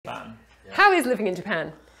How is living in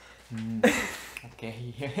Japan?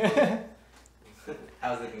 Okay.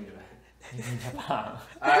 How's living in Japan? In Japan.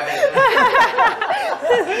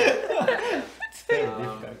 It's very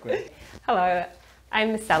difficult question. Hello,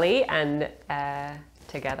 I'm Sally, and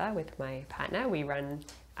together with my partner we run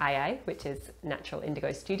II, which is Natural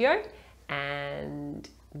Indigo Studio, and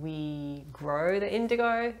we grow the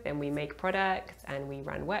indigo, then we make products and we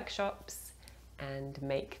run workshops and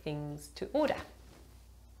make things to order.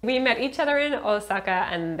 We met each other in Osaka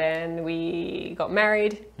and then we got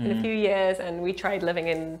married in a few years, and we tried living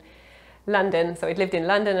in London. So we lived in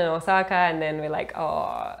London and Osaka, and then we're like,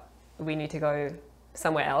 oh, we need to go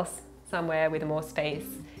somewhere else, somewhere with more space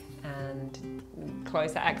and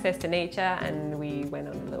closer access to nature. And we went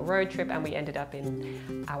on a little road trip and we ended up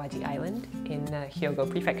in Awaji Island in Hyogo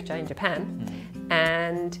Prefecture in Japan.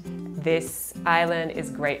 And this island is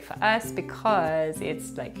great for us because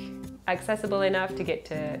it's like accessible enough to get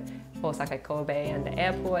to Osaka, Kobe and the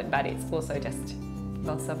airport, but it's also just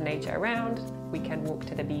lots of nature around. We can walk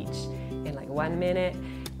to the beach in like 1 minute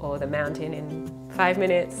or the mountain in 5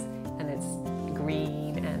 minutes, and it's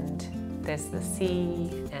green and there's the sea,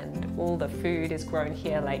 and all the food is grown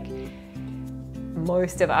here. Like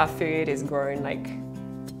most of our food is grown like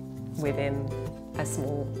within a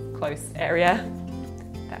small close area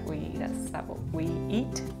that's what we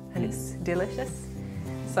eat, and it's delicious.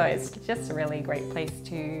 So it's just a really great place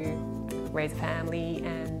to raise a family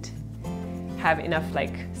and have enough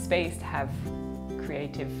like space to have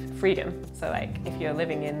creative freedom. So like if you're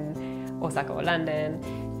living in Osaka or London,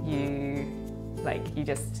 you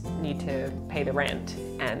just need to pay the rent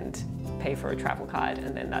and pay for a travel card,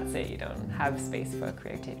 and then that's it. You don't have space for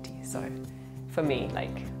creativity. So for me,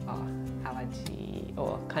 like Awaji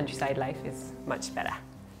or countryside life is much better.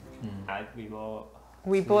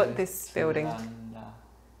 We bought this building.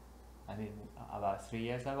 I mean, about 3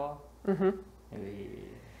 years ago. We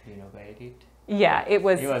renovated. Yeah, it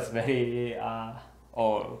was very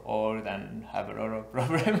old and have a lot of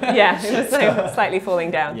problems. Yeah, it was like slightly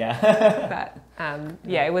falling down. Yeah. But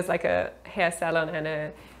yeah, it was like a hair salon and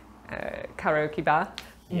a karaoke bar,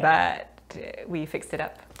 but we fixed it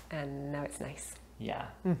up and now it's nice. Yeah,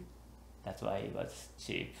 that's why it was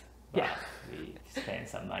cheap. Yeah. We spent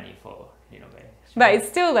some money for renovation. But it's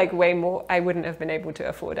still like way more. I wouldn't have been able to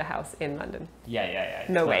afford a house in London. Yeah.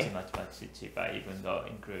 No way. way. Much cheaper, even though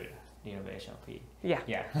include renovation fee.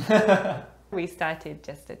 Yeah. We started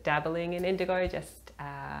just dabbling in indigo, just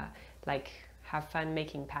like have fun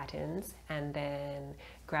making patterns, and then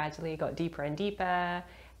gradually got deeper and deeper.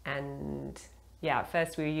 And yeah, at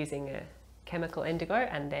first we were using a chemical indigo,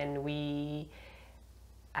 and then we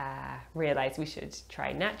realized we should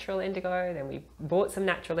try natural indigo. Then we bought some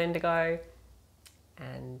natural indigo,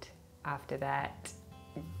 and after that,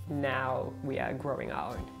 now we are growing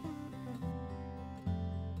our own.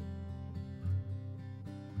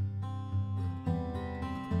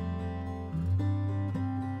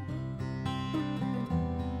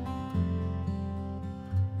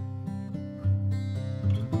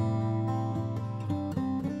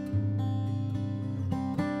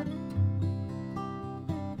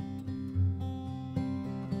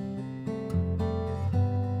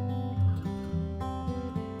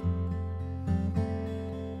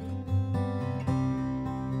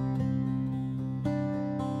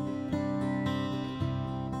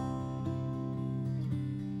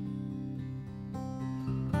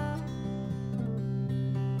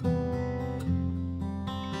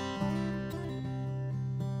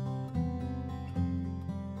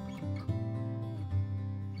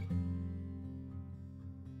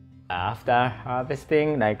 After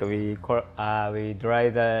harvesting, like we dry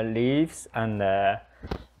the leaves, and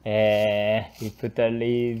we put the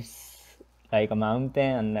leaves like a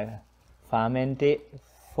mountain and ferment it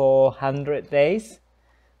for 100 days.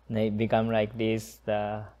 And they become like this,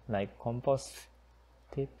 like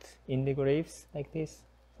composted indigo leaves like this.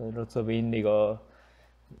 So lots of indigo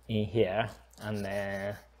in here, and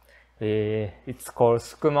it's called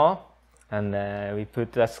sukumo, and we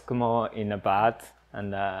put the sukumo in a bath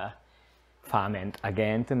and ferment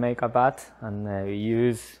again to make a bath, and we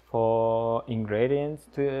use 4 ingredients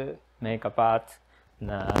to make a bath: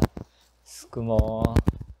 sukumo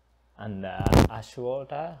and ash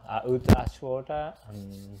water, wood ash water,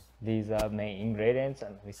 and these are main ingredients.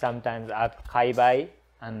 And we sometimes add kaibai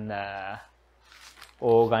and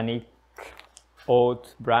organic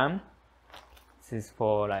oat bran. This is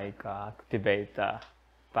for like activate the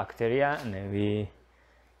bacteria, and then we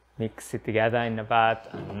mix it together in a bath,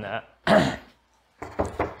 and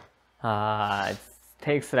it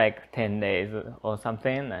takes like 10 days or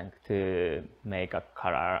something like to make a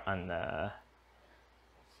color and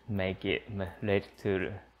make it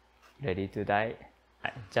ready to dye.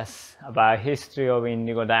 Just about history of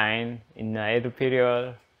indigo dyeing in the Edo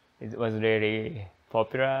period, it was really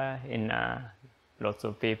popular in lots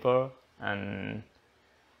of people, and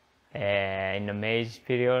in the Meiji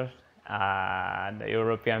period, the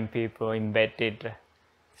European people invented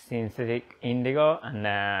synthetic indigo, and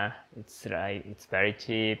it's very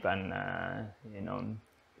cheap, and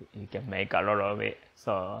you can make a lot of it.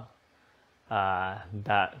 So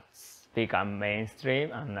that's become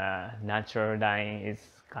mainstream, and natural dyeing is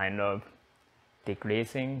kind of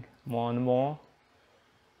decreasing more and more.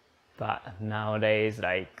 But nowadays,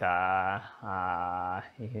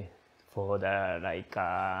 for the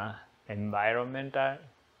environmental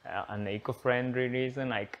and eco-friendly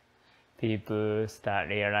reason, people start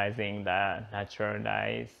realizing the natural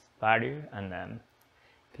dye's value, and then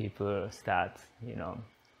people start,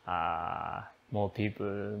 more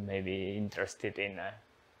people may be interested in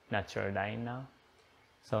natural dyeing now.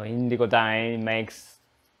 So indigo dyeing makes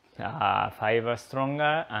fiber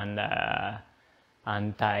stronger and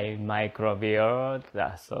antimicrobial,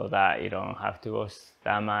 so that you don't have to wash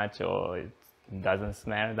that much, or it doesn't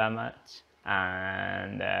smell that much.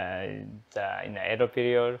 And in the Edo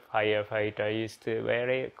period, firefighter used to wear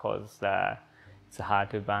it because it's hard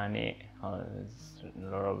to burn it. There's a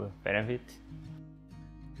lot of benefit.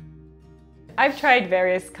 I've tried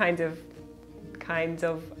various kinds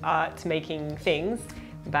of art making things,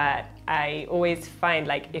 but I always find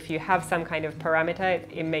if you have some kind of parameter,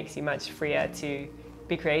 it makes you much freer to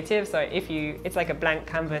be creative. So it's like a blank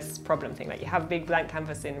canvas problem thing. You have a big blank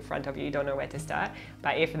canvas in front of you, you don't know where to start.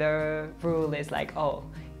 But if the rule is oh,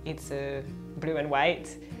 it's blue and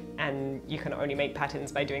white, and you can only make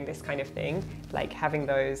patterns by doing this kind of thing, having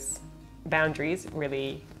those boundaries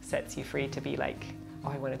really sets you free to be oh,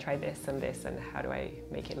 I want to try this, and how do I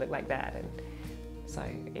make it look like that? And so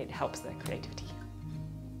it helps the creativity.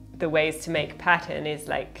 The ways to make pattern is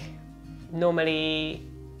normally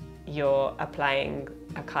you're applying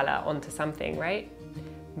a color onto something, right?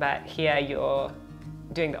 But here you're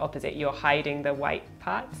doing the opposite. You're hiding the white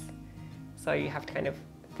parts. So you have to kind of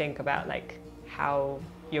think about how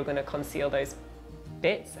you're going to conceal those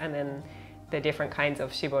bits, and then the different kinds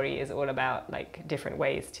of shibori is all about different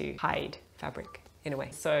ways to hide fabric in a way.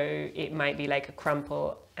 So it might be a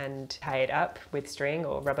crumple and tie it up with string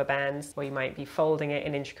or rubber bands, or you might be folding it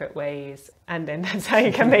in intricate ways, and then that's how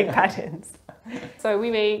you can make patterns. So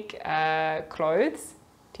we make clothes,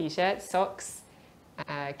 t-shirts, socks,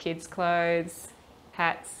 kids' clothes,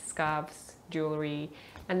 hats, scarves, jewelry,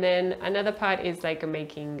 and then another part is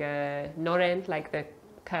making noren, the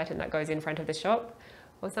curtain that goes in front of the shop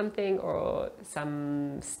or something, or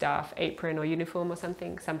some staff apron or uniform or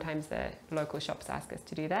something. Sometimes the local shops ask us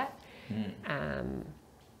to do that.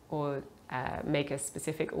 Or make a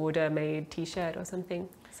specific order-made t-shirt or something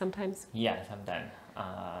sometimes. Yeah, sometimes.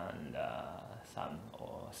 And some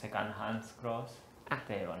or second-hand clothes,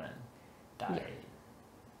 they want to dye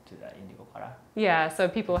to the indigo color. Yeah, so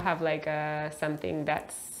people have something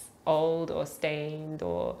that's old or stained,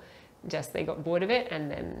 or just they got bored of it,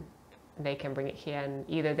 and then they can bring it here, and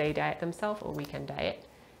either they dye it themselves or we can dye it.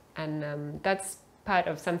 And that's part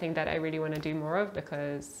of something that I really want to do more of,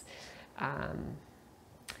 because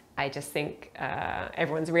I just think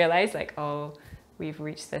everyone's realized oh, we've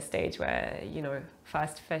reached the stage where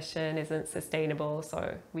fast fashion isn't sustainable,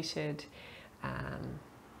 so we should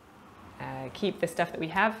keep the stuff that we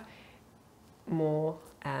have more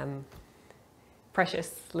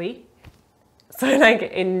preciously. So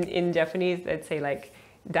in Japanese they'd say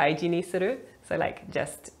daiji ni suru, so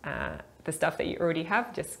just the stuff that you already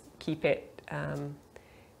have, just keep it,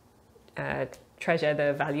 treasure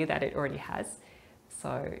the value that it already has.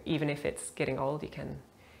 So even if it's getting old, you can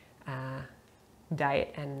dye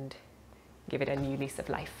it and give it a new lease of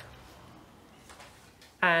life.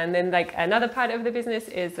 And then another part of the business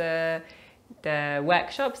is the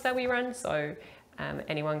workshops that we run. So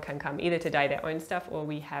anyone can come either to dye their own stuff, or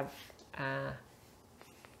we have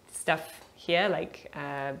stuff here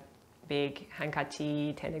big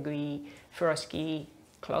hankachi, tenugui, furoshiki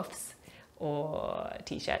cloths, or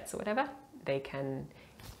t-shirts or whatever. They can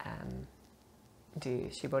do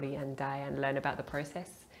shibori and dye and learn about the process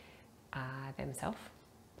themselves.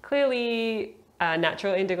 Clearly,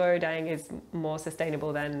 natural indigo dyeing is more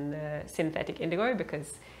sustainable than synthetic indigo,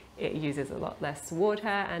 because it uses a lot less water,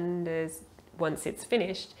 and once it's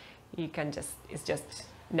finished, it's just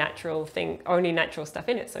natural thing, only natural stuff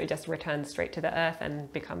in it, so it just returns straight to the earth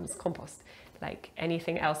and becomes compost.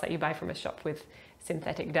 Anything else that you buy from a shop with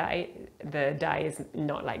synthetic dye, the dye is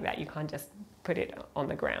not like that. You can't just put it on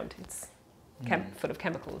the ground. It's full of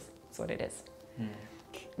chemicals. That's what it is.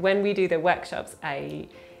 when we do the workshops, I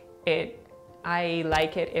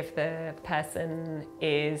like it if the person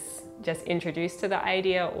is just introduced to the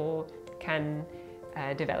idea or can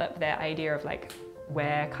develop their idea of like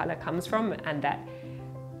where color comes from, and that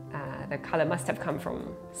the color must have come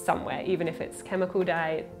from somewhere, even if it's chemical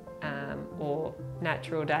dye or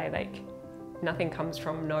natural dye. Like nothing comes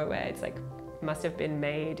from nowhere. It's like must have been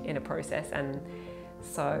made in a process, and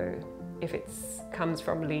so if it comes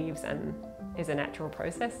from leaves and is a natural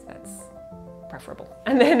process, that's preferable.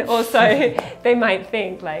 And then also they might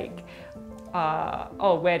think like,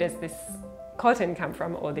 oh, where does this cotton come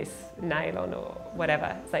from, or this nylon or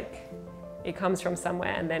whatever? It's like it comes from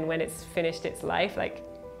somewhere, and then when it's finished its life, like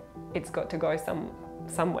it's got to go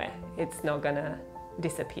somewhere. It's not gonna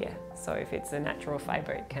disappear. So if it's a natural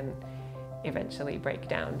fiber, it can eventually break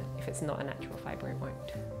down. If it's not a natural fiber, it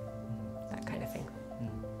won't. That kind of thing.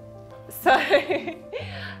 So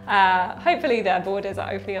hopefully the borders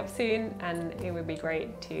are opening up soon, and it would be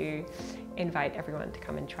great to invite everyone to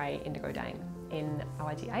come and try indigo dyeing in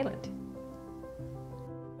Awaji Island.